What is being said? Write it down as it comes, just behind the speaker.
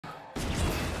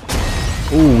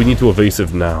Ooh, we need to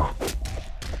evasive now.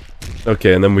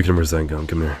 Okay, and then we can Rasengan.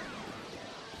 Come here.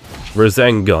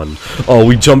 Rasengan. Oh,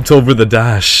 we jumped over the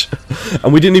dash.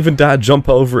 And we didn't even jump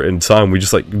over it in time. We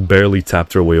just, like, barely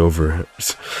tapped our way over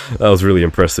it. That was really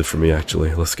impressive for me,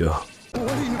 actually. Let's go.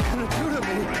 What are you gonna do to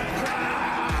me?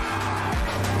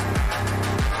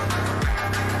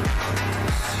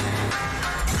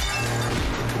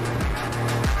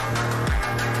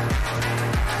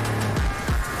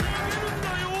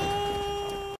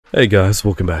 Hey guys,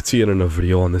 welcome back to yet another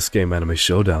video on this game, Anime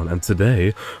Showdown, and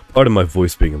today, part of my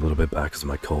voice being a little bit back because of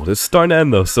my cold, it's starting to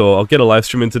end though, so I'll get a live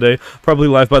stream in today, probably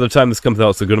live by the time this comes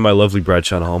out, so go to my lovely Brad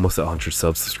channel, almost at 100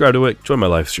 subs, subscribe to it, join my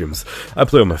live streams. I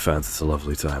play with my fans, it's a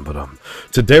lovely time, but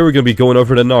today we're going to be going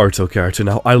over the Naruto character.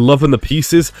 Now, I love him to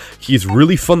pieces, he's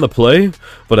really fun to play,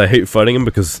 but I hate fighting him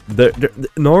because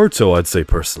Naruto, I'd say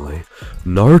personally,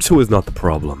 Naruto is not the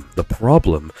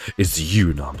problem is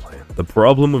you not playing. The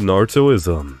problem with Naruto is,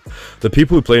 the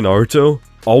people who play Naruto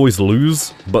always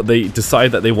lose, but they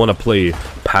decide that they want to play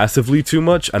passively too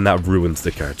much, and that ruins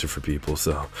the character for people.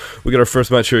 So, we got our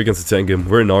first match here against the Tengen.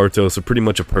 We're in Naruto, so pretty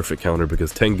much a perfect counter,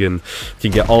 because Tengen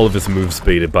can get all of his moves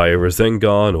baited by a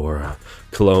Rasengan or a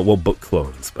clone, well, but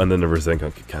clones, and then the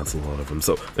Rasengan can cancel a lot of them.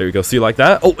 So, there you go, see like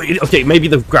that? Oh, okay, maybe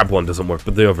the grab one doesn't work,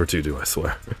 but the other two do, I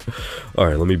swear.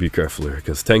 Alright, let me be careful here,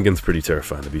 because Tengen's pretty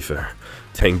terrifying, to be fair.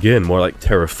 Tengen, more like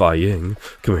terrifying.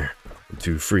 Come here. 1,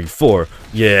 2, 3, 4.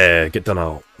 Yeah, get done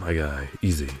out, my guy.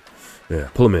 Easy. Yeah,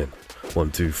 pull him in.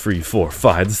 1, 2, 3, 4,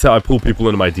 5. This is how I pull people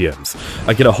into my DMs.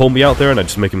 I get a homie out there and I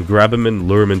just make him grab him and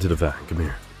lure him into the van. Come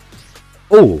here.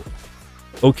 Oh!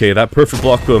 Okay, that perfect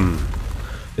block,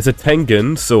 it's a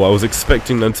Tengen, so I was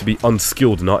expecting them to be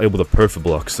unskilled, not able to perfect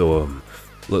block, so,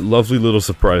 lovely little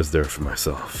surprise there for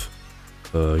myself.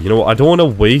 You know what, I don't want to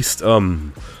waste,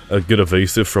 a good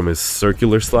evasive from his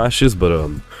circular slashes, but,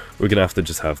 we're gonna have to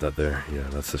just have that there. Yeah,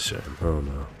 that's a shame. Oh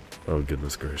no. Oh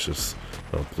goodness gracious.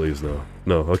 Oh please no.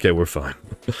 No, okay, we're fine.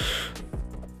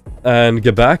 And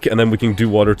get back, and then we can do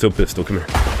water till pistol. Come here.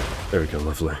 There we go,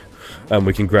 lovely. And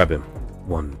we can grab him.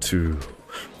 1, 2.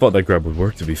 Thought that grab would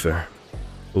work, to be fair.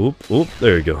 Oop, oop,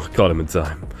 there you go. Caught him in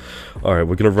time. Alright,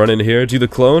 we're gonna run in here, do the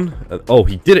clone. Oh,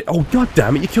 he did it! Oh god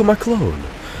damn it, you killed my clone!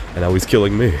 And now he's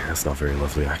killing me. That's not very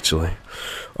lovely, actually.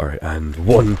 Alright, and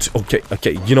 1, 2,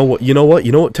 okay, you know what,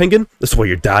 Tengen? This is why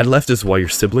your dad left, this is why your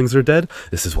siblings are dead.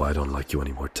 This is why I don't like you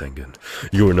anymore, Tengen.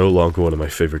 You are no longer one of my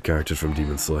favorite characters from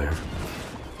Demon Slayer.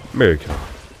 There you go.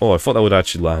 Oh, I thought that would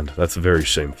actually land. That's very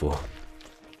shameful.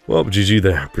 Well, GG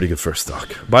there. Pretty good first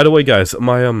stock. By the way, guys,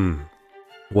 my,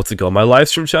 what's it called? My live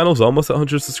stream channel is almost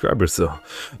 100 subscribers, so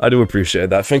I do appreciate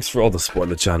that. Thanks for all the support on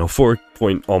the channel.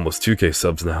 Almost 2k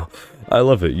subs now. I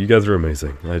love it. You guys are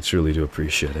amazing. I truly do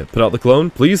appreciate it. Put out the clone,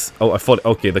 please. Oh, I thought,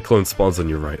 okay, the clone spawns on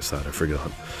your right side. I forgot.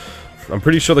 I'm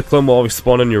pretty sure the clone will always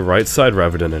spawn on your right side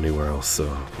rather than anywhere else, so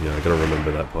yeah, I gotta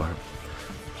remember that part.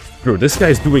 Bro, this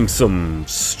guy's doing some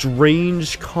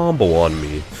strange combo on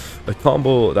me. A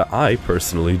combo that I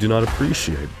personally do not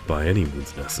appreciate by any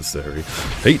means necessary.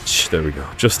 H, there we go.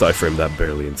 Just iframed that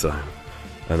barely in time.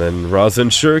 And then Rasen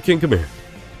Shuriken, come here.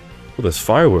 Oh, there's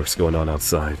fireworks going on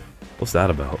outside. What's that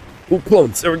about? Oh,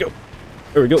 clones, there we go.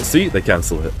 There we go, see? They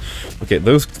cancel it. Okay,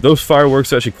 those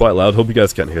fireworks are actually quite loud. Hope you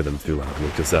guys can't hear them too loudly,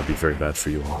 because that'd be very bad for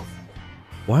you all.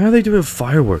 Why are they doing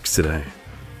fireworks today?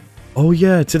 Oh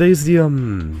yeah, today's the,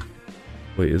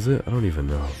 wait, is it? I don't even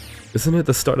know. Isn't it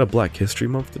the start of Black History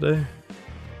Month today?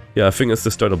 Yeah, I think it's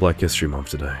the start of Black History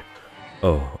Month today.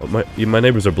 Oh, my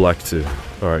neighbors are black too.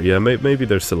 Alright, yeah, maybe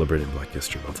they're celebrating Black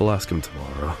History Month. I'll ask them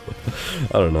tomorrow.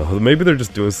 I don't know. Maybe they're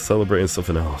just celebrating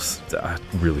something else. I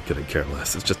really couldn't care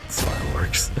less. It's just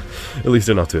fireworks. At least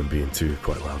they're not being too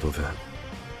quite loud with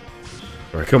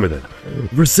it. Alright, come here then.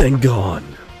 Rasengan!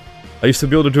 I used to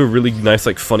be able to do a really nice,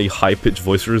 like, funny, high-pitched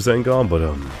voice for Rasengan, but,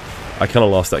 I kind of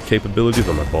lost that capability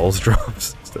when my balls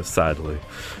dropped, sadly.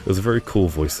 It was a very cool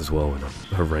voice as well, in a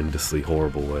horrendously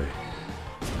horrible way.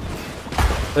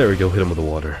 There we go, hit him with the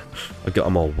water. I got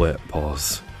him all wet,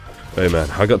 pause. Hey man,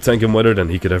 I got Tengen wetter than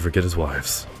he could ever get his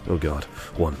wives. Oh god.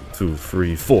 1, 2,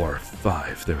 3, 4,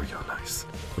 5. There we go, nice.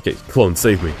 Okay, clone,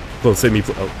 save me. Clone, save me.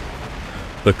 Oh.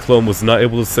 The clone was not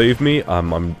able to save me.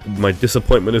 My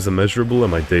disappointment is immeasurable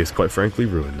and my day is quite frankly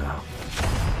ruined now.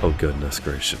 Oh goodness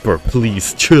gracious. Bro,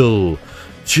 please, chill.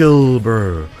 Chill,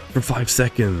 bro. For 5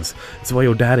 seconds. That's why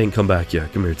your dad ain't come back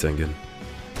yet. Come here, Tengen.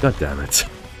 God damn it.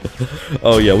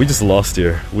 Oh yeah, we just lost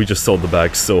here. We just sold the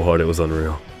bag so hard it was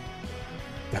unreal.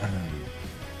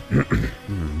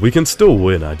 We can still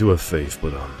win, I do have faith,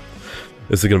 but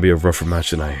this is gonna be a rougher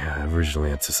match than I originally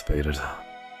anticipated.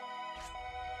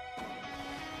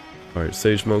 Alright,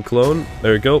 Sage Mode clone.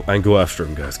 There we go. And go after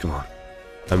him, guys, come on.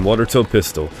 And Water Toe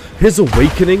Pistol. His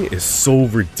awakening is so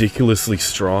ridiculously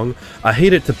strong. I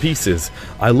hate it to pieces.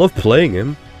 I love playing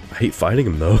him. I hate fighting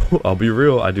him though. I'll be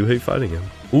real, I do hate fighting him.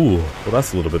 Ooh, well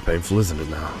that's a little bit painful, isn't it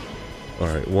now?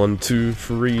 Alright, 1, 2,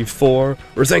 3, 4.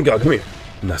 Rasengan, come here.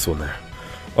 Nice one there.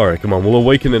 Alright, come on, we'll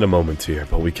awaken in a moment here,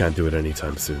 but we can't do it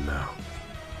anytime soon now.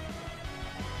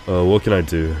 What can I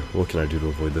do? What can I do to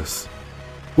avoid this?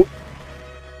 Ooh.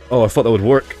 Oh, I thought that would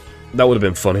work. That would have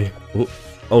been funny. Ooh.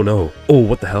 Oh no. Oh,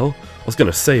 what the hell? I was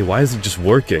gonna say, why is it just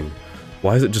working?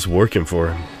 Why is it just working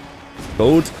for him?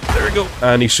 Code. There we go.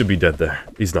 And he should be dead there.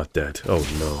 He's not dead. Oh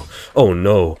no. Oh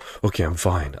no. Okay, I'm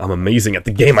fine. I'm amazing at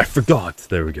the game. I forgot.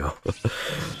 There we go.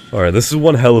 Alright, this is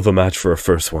one hell of a match for our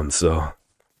first one, so...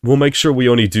 We'll make sure we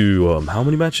only do, how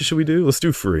many matches should we do? Let's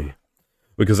do 3.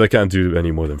 Because I can't do any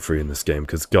more than 3 in this game,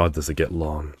 because God does it get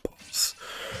long.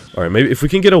 Alright, maybe if we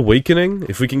can get Awakening,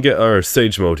 if we can get our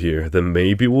Sage Mode here, then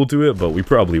maybe we'll do it, but we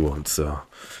probably won't, so...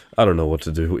 I don't know what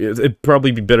to do. It'd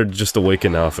probably be better to just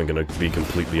Awaken now if I'm gonna be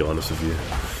completely honest with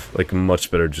you. Like,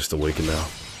 much better just Awaken now.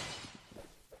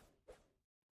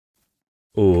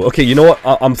 Oh, okay, you know what?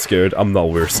 I'm scared. I'm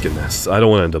not risking this. I don't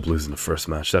want to end up losing the first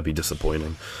match. That'd be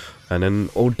disappointing. And then,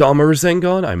 Odama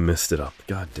Rasengan, I messed it up.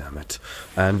 God damn it.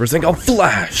 And Rasengan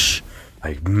Flash!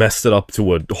 I messed it up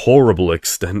to a horrible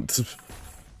extent.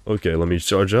 Okay, let me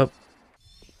charge up.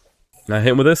 Now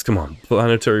hit him with this? Come on.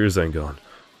 Planetary Rasengan.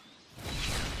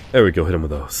 There we go, hit him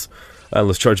with those. And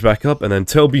let's charge back up, and then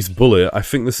Tailbeast Bullet. I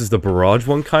think this is the barrage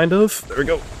one, kind of. There we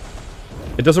go.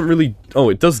 It doesn't really... Oh,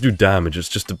 it does do damage. It's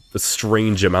just a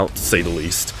strange amount, to say the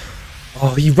least.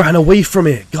 Oh, he ran away from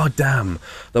it! God damn.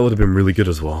 That would have been really good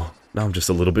as well. Now I'm just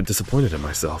a little bit disappointed in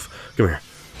myself. Come here.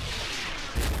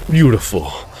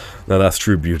 Beautiful. Now that's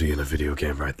true beauty in a video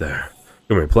game right there.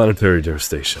 Come here, Planetary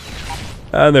Devastation.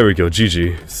 And there we go,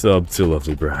 GG. Sub to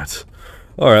Lovely Brat.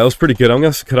 Alright, that was pretty good. I'm gonna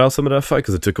have to cut out some of that fight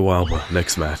because it took a while, but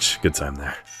next match, good time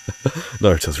there.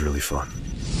 Naruto's really fun.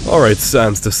 Alright,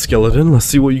 Sans the Skeleton, let's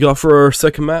see what you got for our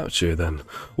second match here then.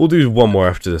 We'll do one more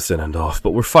after this and end off,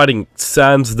 but we're fighting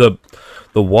Sans the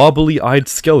wobbly-eyed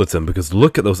skeleton because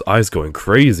look at those eyes going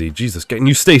crazy. Jesus, can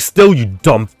you stay still, you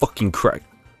dumb fucking crack?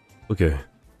 Okay,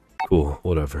 cool,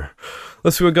 whatever.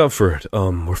 Let's see what we got for it.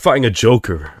 We're fighting a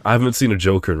Joker. I haven't seen a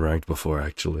Joker in ranked before,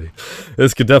 actually.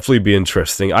 This could definitely be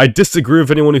interesting. I disagree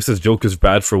with anyone who says Joker's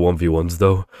bad for 1v1s,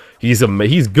 though. He's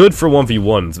good for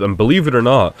 1v1s, and believe it or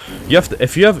not, you have to,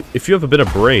 if you have a bit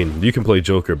of brain, you can play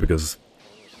Joker because...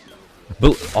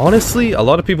 But honestly, a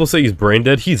lot of people say he's brain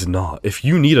dead. He's not. If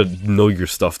you need to know your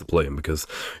stuff to play him, because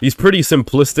he's pretty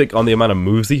simplistic on the amount of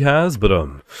moves he has, but I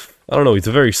don't know, he's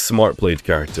a very smart played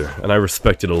character, and I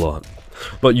respect it a lot.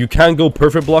 But you can go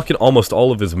perfect blocking almost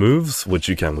all of his moves, which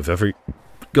you can with every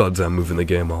goddamn move in the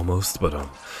game almost, but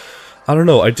I don't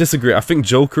know, I disagree. I think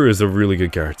Joker is a really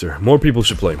good character. More people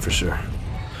should play him for sure.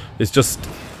 It's just,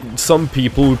 some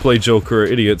people who play Joker are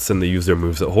idiots and they use their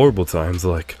moves at horrible times,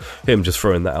 like him just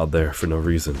throwing that out there for no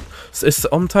reason.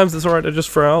 Sometimes it's alright to just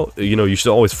throw out, you know, you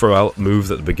should always throw out moves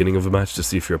at the beginning of a match to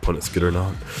see if your opponent's good or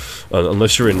not.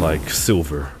 Unless you're in like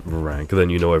silver rank,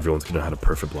 then you know everyone's gonna know how to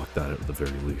perfect block that at the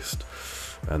very least.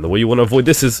 And the way you want to avoid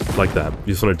this is like that.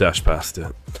 You just want to dash past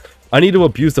it. I need to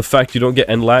abuse the fact you don't get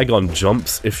end lag on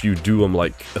jumps if you do them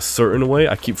like a certain way.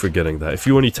 I keep forgetting that. If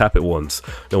you only tap it once,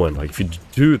 no end lag. If you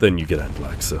do, then you get end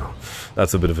lag. So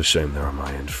that's a bit of a shame there on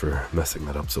my end for messing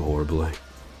that up so horribly.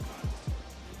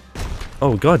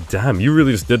 Oh god damn, you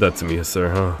really just did that to me, sir,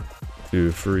 huh?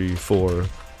 2, 3, 4.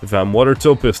 If I'm Water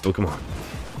Toe Pistol, come on.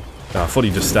 Ah, I thought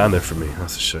he'd just stand there for me.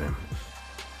 That's a shame.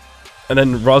 And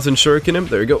then Rosin Shuriken him.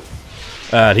 There you go.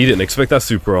 And he didn't expect that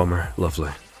super armor.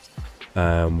 Lovely.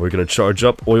 We're gonna charge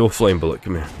up Oil Flame Bullet.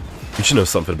 Come here. You should know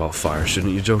something about fire,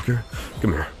 shouldn't you, Joker?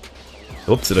 Come here.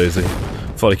 Oopsie daisy.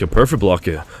 Thought I could perfect block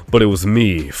it, but it was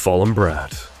me, Fallen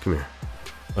Brat. Come here.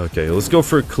 Okay, let's go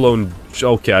for clone.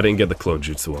 Okay, I didn't get the clone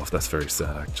jutsu off. That's very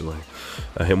sad, actually.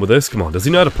 Hit him with this. Come on. Does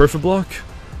he know how to perfect block?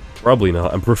 Probably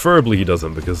not, and preferably he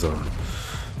doesn't because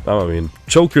I mean,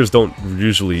 chokers don't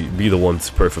usually be the ones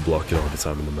perfect blocking all the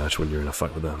time in the match when you're in a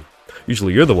fight with them.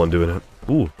 Usually you're the one doing it.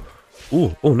 Ooh.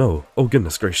 Ooh, oh no. Oh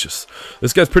goodness gracious.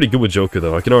 This guy's pretty good with Joker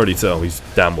though. I can already tell he's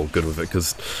damn well good with it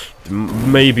because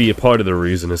maybe a part of the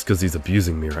reason is because he's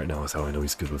abusing me right now is how I know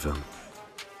he's good with him.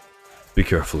 Be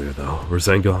careful here though.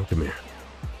 Rasengan, come here.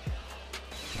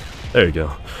 There you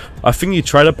go. I think he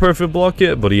tried to perfect block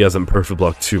it, but he hasn't perfect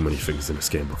blocked too many things in this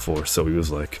game before, so he was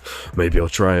like, maybe I'll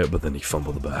try it, but then he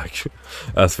fumbled the back.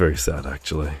 That's very sad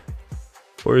actually.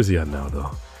 Where is he at now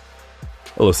though?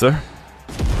 Hello, sir.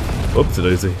 Oopsie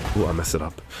daisy. Ooh, I messed it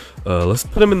up. Let's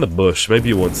put him in the bush. Maybe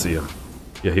you won't see him.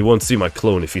 Yeah, he won't see my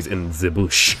clone if he's in the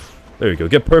bush. There you go.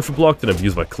 Get perfect blocked and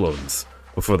abuse my clones.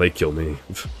 before they kill me.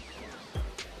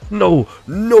 No!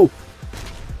 No!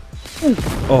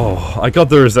 Oh, I got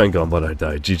the Rasengan, but I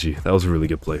died. GG. That was a really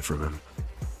good play from him.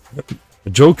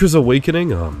 Joker's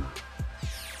Awakening,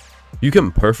 you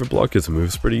can perfect block his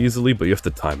moves pretty easily, but you have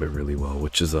to time it really well,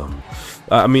 which is,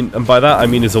 I mean, and by that, I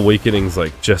mean his Awakening's,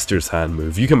 like, Jester's Hand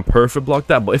move. You can perfect block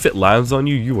that, but if it lands on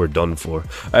you, you are done for.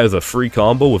 That is a free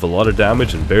combo with a lot of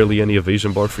damage and barely any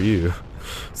evasion bar for you.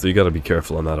 So you gotta be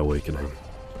careful on that Awakening.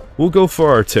 We'll go for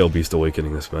our Tail Beast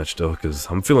Awakening this match, though, because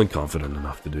I'm feeling confident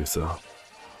enough to do so.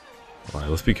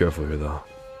 Alright, let's be careful here, though.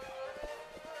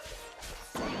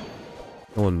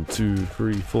 1, 2,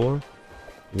 3, 4.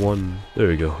 1, there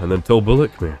we go. And then Toad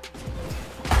Bullet, come here.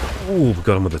 Ooh,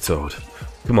 got him with the Toad.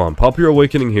 Come on, pop your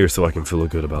Awakening here so I can feel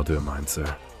good about doing mine,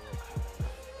 sir.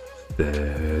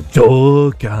 The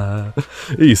Joker.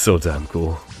 He's so damn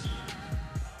cool.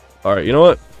 Alright, you know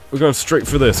what? We're going straight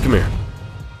for this. Come here.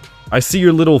 I see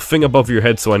your little thing above your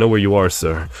head, so I know where you are,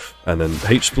 sir. And then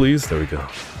H, please. There we go.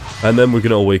 And then we're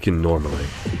going to Awaken normally.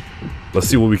 Let's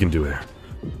see what we can do here.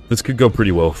 This could go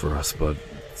pretty well for us, but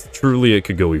truly it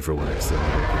could go either way, so...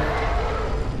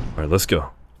 Alright, let's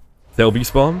go. Tail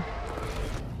Beast Bomb.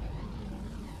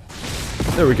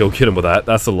 There we go, hit him with that.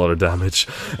 That's a lot of damage.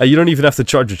 You don't even have to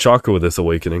charge your chakra with this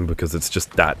Awakening, because it's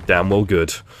just that damn well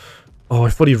good. Oh, I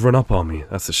thought he'd run up on me.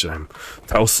 That's a shame.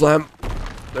 Towel Slam.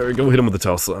 There we go, hit him with the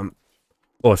Towel Slam.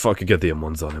 Oh, I thought I could get the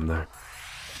M1s on him there.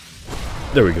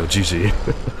 There we go,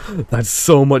 GG. That's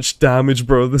so much damage,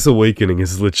 bro. This Awakening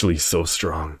is literally so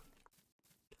strong.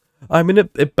 I mean,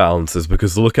 it balances,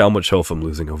 because look how much health I'm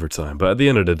losing over time. But at the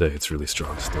end of the day, it's really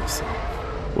strong still, so...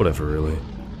 Whatever, really.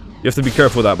 You have to be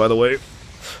careful with that, by the way.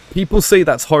 People say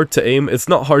that's hard to aim. It's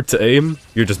not hard to aim.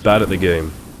 You're just bad at the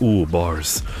game. Ooh,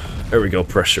 bars. There we go,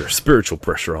 pressure. Spiritual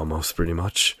pressure, almost, pretty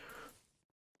much.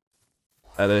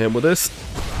 And then hit him with this.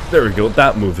 There we go,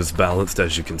 that move is balanced,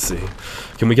 as you can see.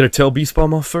 Can we get a Tail Beast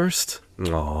Bomb off first?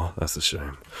 Aw, that's a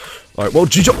shame. Alright, well,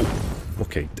 GG! Oh,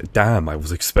 okay, damn, I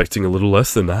was expecting a little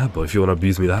less than that, but if you want to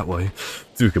abuse me that way,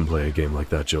 you can play a game like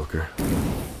that, Joker.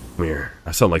 Come here.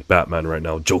 I sound like Batman right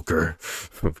now. Joker.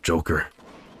 Joker.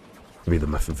 Give me the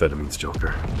methamphetamines,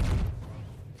 Joker.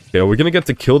 Okay, are we gonna get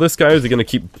to kill this guy, or is he gonna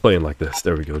keep playing like this?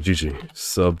 There we go, GG.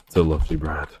 Sub to Lovely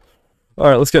Brad.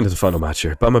 Alright, let's get into the final match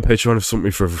here. Buy my Patreon if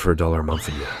something for $1 a month,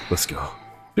 and yeah, let's go.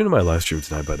 Doing my live stream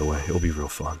tonight, by the way. It'll be real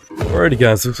fun. Alrighty,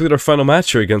 guys, let's get our final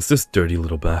match here against this dirty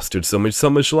little bastard. So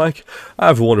much like. I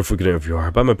have a wonderful good interview.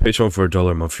 Buy my Patreon for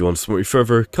 $1 a month if you want to support me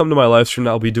further. Come to my live stream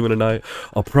that I'll be doing tonight.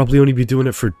 I'll probably only be doing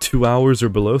it for 2 hours or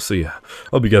below, so yeah. I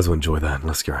hope you guys will enjoy that.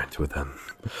 Let's get right into it then.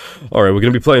 Alright, we're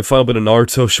gonna be playing final bit of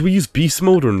Naruto. Should we use beast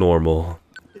mode or normal?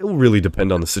 It'll really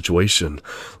depend on the situation.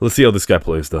 Let's see how this guy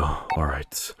plays, though.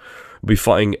 Alright. We'll be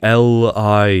fighting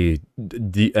L-I-D-L-D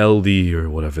or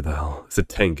whatever the hell. It's a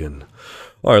Tengen.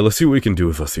 Alright, let's see what we can do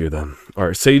with us here then.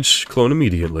 Alright, Sage, clone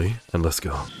immediately, and let's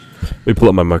go. Let me pull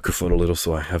up my microphone a little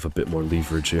so I have a bit more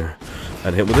leverage here.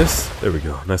 And hit with this. There we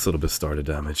go. Nice little bit of starter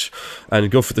damage.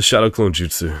 And go for the Shadow Clone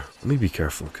Jutsu. Let me be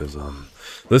careful, because,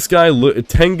 this guy,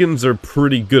 Tengens are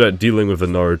pretty good at dealing with a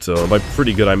Naruto. And by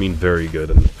pretty good, I mean very good.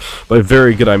 And by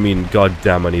very good, I mean, god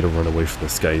damn, I need to run away from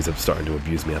this guy. He's starting to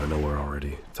abuse me out of nowhere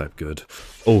already. Type good.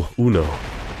 Oh, Uno.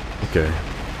 Okay.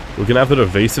 We're gonna have an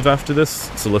evasive after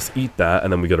this, so let's eat that,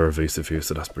 and then we got our evasive here,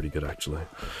 so that's pretty good, actually.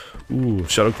 Ooh,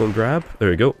 Shadow Clone grab. There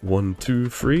we go. 1, 2,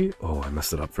 3. Oh, I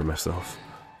messed it up for myself.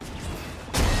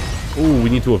 Ooh, we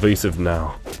need to evasive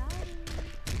now.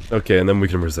 Okay, and then we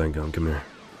can Rasengan. Come here.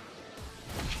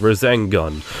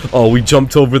 Rasengan. Oh, we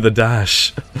jumped over the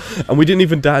dash. And we didn't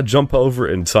even jump over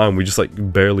it in time. We just, like,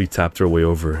 barely tapped our way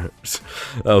over it.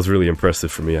 That was really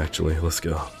impressive for me, actually. Let's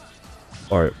go.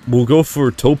 Alright, we'll go for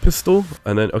Toe Pistol,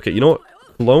 and then, okay, you know what?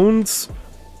 Clones,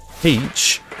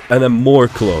 H, and then more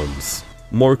clones.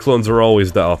 More clones are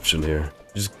always the option here.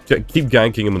 Just keep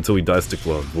ganking him until he dies to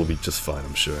clone. We'll be just fine,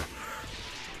 I'm sure.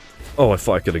 Oh, I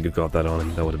thought I could have got that on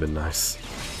him. That would have been nice.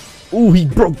 Ooh, he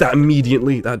broke that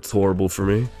immediately. That's horrible for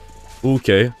me.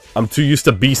 Okay, I'm too used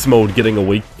to beast mode getting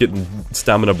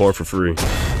stamina bar for free.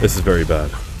 This is very bad.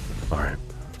 Alright.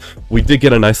 We did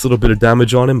get a nice little bit of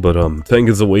damage on him, but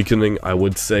Tengen's Awakening, I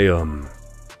would say,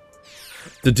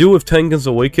 to deal with Tengen's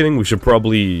Awakening, we should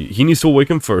probably... He needs to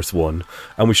awaken first one,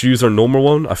 and we should use our normal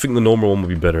one. I think the normal one would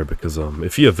be better, because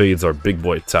if he evades our big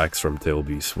boy attacks from Tail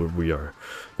Beast,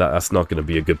 that's not going to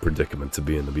be a good predicament to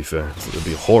be in, to be fair. It's going to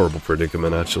be a horrible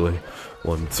predicament, actually.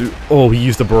 1, 2... Oh, he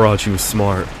used a barrage, he was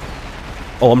smart.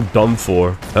 Oh, I'm done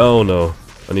for. Hell no.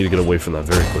 I need to get away from that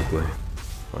very quickly.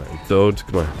 Alright, Toad,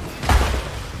 come on.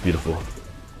 Beautiful.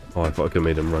 Oh, I thought I could have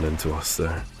made him run into us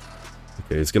there.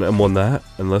 Okay, he's gonna M1 that,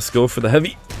 and let's go for the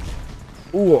heavy.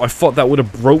 Ooh, I thought that would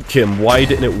have broke him. Why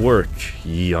didn't it work?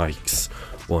 Yikes.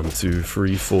 1, 2,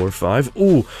 3, 4, 5.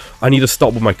 Ooh, I need to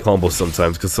stop with my combo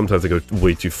sometimes, because sometimes I go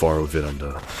way too far with it, and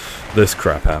this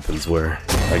crap happens where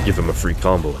I give him a free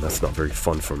combo, and that's not very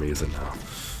fun for me, is it now?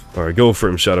 Alright, go for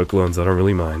him, Shadow Clones, I don't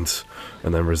really mind.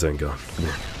 And then Rasengan. Come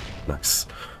here. Nice.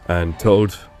 And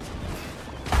Toad.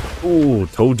 Ooh,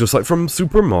 Toad just like from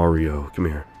Super Mario. Come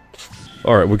here.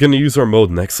 Alright, we're gonna use our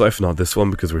mode next life, not this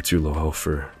one, because we're too low health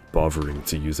for bothering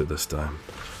to use it this time.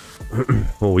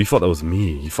 Oh, he thought that was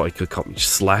me. He thought he could caught me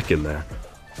slacking there.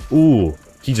 Ooh,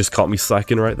 he just caught me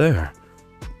slacking right there.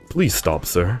 Please stop,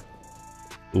 sir.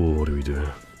 Ooh, what do we do?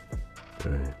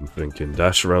 Okay, I'm thinking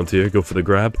dash around here, go for the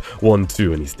grab. 1,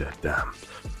 2, and he's dead. Damn.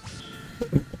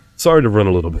 Sorry to run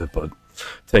a little bit, but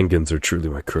Tengens are truly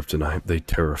my kryptonite. They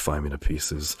terrify me to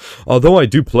pieces. Although I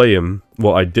do play him,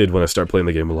 well, I did when I started playing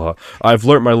the game a lot. I've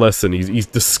learnt my lesson. He's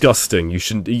disgusting. You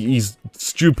shouldn't. He's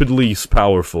stupidly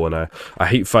powerful, and I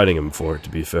hate fighting him for it. To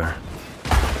be fair.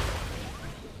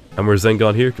 And where's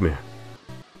Zengon here? Come here.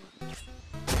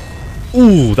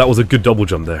 Ooh, that was a good double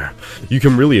jump there. You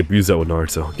can really abuse that with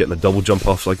Naruto. Getting a double jump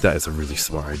off like that is a really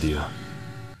smart idea.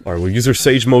 Alright, we'll use our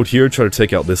Sage mode here, try to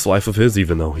take out this life of his,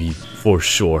 even though he for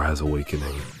sure has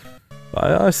Awakening.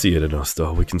 I see it in us,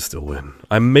 though. We can still win.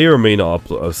 I may or may not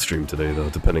upload a stream today, though,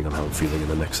 depending on how I'm feeling in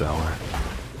the next hour.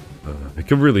 It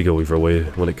could really go either way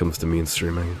when it comes to me and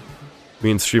streaming. Me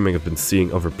and streaming have been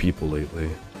seeing other people lately.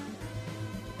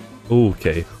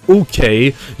 Okay.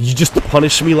 Okay! You just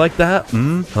punish me like that?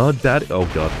 Huh, daddy? Oh,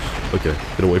 God. Okay,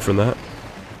 get away from that.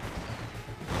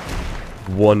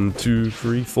 1, 2,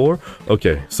 3, 4.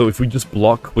 Okay, so if we just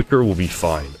block quicker, we'll be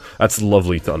fine. That's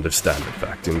lovely to understand, in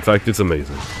fact. In fact, it's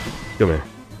amazing. Come here.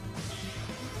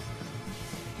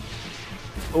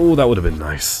 Oh, that would have been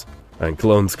nice. And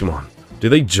clones, come on. Do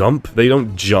they jump? They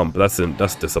don't jump. That's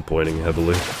disappointing,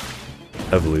 heavily.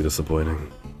 Heavily disappointing.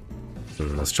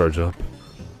 Let's charge up.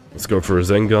 Let's go for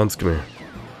Zengons. Come here.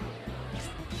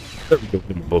 There we go.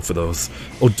 Both of those.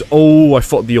 Oh, I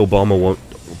thought the Obama one...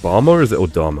 Obama or is it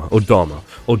Odama? Odama.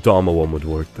 Odama one would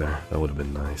work there. That would have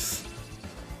been nice.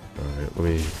 Alright, let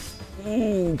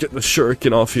me... get the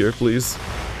shuriken off here, please.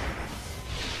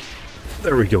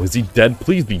 There we go. Is he dead?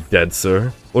 Please be dead,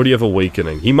 sir. Or do you have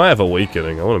Awakening? He might have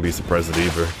Awakening. I wouldn't be surprised at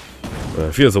either.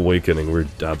 If he has Awakening, we're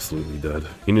absolutely dead.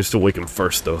 He needs to awaken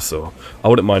first, though, so I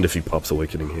wouldn't mind if he pops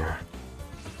Awakening here.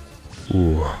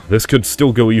 Ooh, this could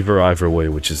still go either way,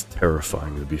 which is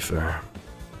terrifying, to be fair.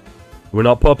 We're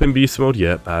not popping Beast Mode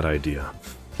yet. Bad idea.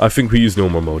 I think we use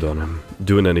normal mode on him.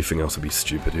 Doing anything else would be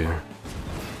stupid here.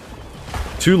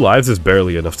 2 lives is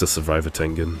barely enough to survive a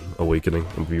Tengen Awakening,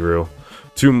 I'll be real.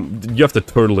 You have to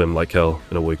turtle him like hell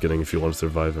in Awakening if you want to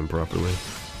survive him properly.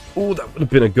 Oh, that would have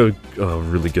been a good,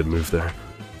 really good move there.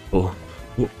 Oh,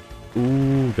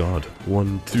 God.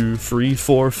 1, 2, 3,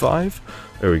 4, 5.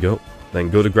 There we go. Then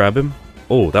go to grab him.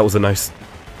 Oh, that was a nice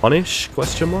punish?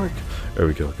 Question mark. There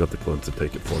we go. Got the clone to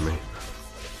take it for me.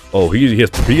 Oh, he has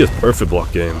perfect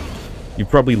block game. He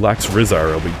probably lacks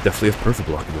Rizarro, but he definitely has perfect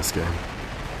block in this game.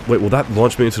 Wait, will that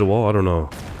launch me into the wall? I don't know.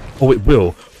 Oh, it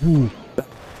will. Ooh,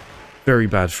 very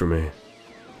bad for me.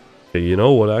 Okay, you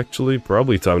know what, actually?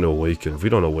 Probably time to awaken. If we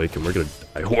don't awaken, we're gonna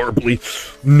die horribly.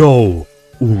 No!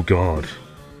 Oh, God.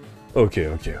 Okay.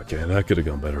 That could have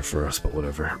gone better for us, but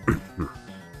whatever.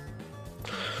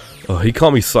 Oh, he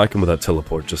caught me slacking with that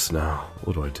teleport just now.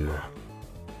 What do I do?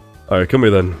 Alright, come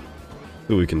here then.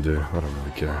 See what we can do. I don't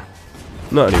really care.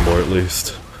 Not anymore, at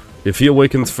least. If he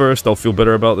awakens first, I'll feel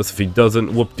better about this. If he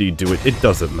doesn't, whoop-dee-do it. It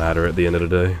doesn't matter at the end of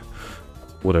the day.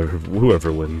 Whatever,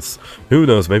 whoever wins. Who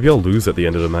knows, maybe I'll lose at the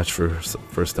end of the match for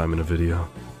first time in a video.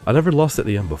 I never lost at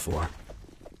the end before.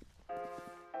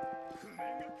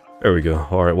 There we go.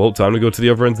 Alright, well, time to go to the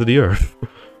other ends of the earth.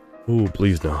 Ooh,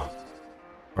 please no.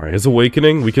 Alright, his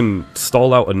awakening, we can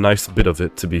stall out a nice bit of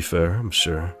it, to be fair, I'm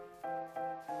sure.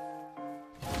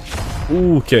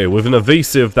 Okay, with an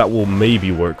evasive, that will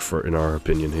maybe work for, in our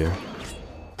opinion here.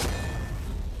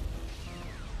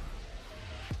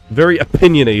 Very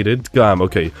opinionated. Damn,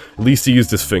 okay. At least he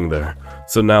used his thing there.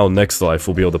 So now, next life,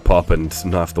 we'll be able to pop and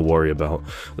not have to worry about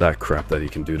that crap that he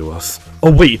can do to us.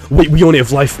 Oh, wait, we only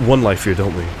have one life here,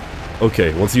 don't we?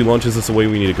 Okay, once he launches us away,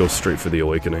 we need to go straight for the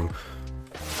awakening.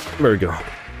 There we go.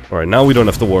 Alright, now we don't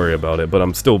have to worry about it, but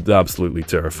I'm still absolutely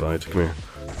terrified. Come here.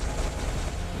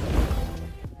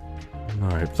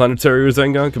 Alright, Planetary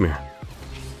Rasengan, come here.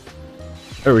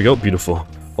 There we go, beautiful.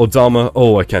 Odama,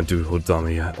 oh, I can't do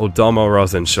Odama yet. Odama,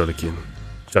 Rasen, Shuriken.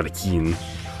 Shuriken.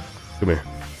 Come here.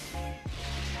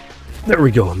 There we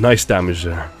go, nice damage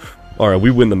there. Alright,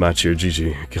 we win the match here,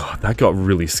 GG. God, that got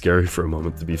really scary for a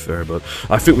moment, to be fair, but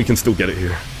I think we can still get it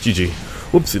here. GG.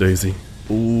 Whoopsie daisy.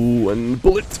 Ooh, and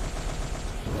bullet.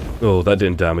 Oh, that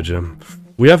didn't damage him.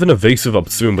 We have an evasive up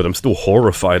soon, but I'm still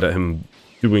horrified at him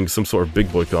doing some sort of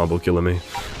big boy combo killing me.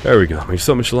 There we go. Thank you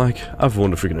so much, like. Have a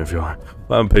wonderful evening if you are.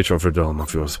 I'm Patreon for $1 a month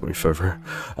if you want to support me further.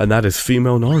 And that is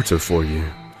female Naruto for you.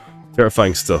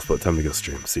 Terrifying stuff, but time to go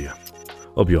stream. See ya.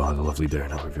 Hope you all had a lovely day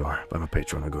now if you are. I'm a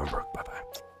Patreon. I'm going broke. Bye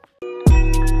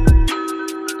bye.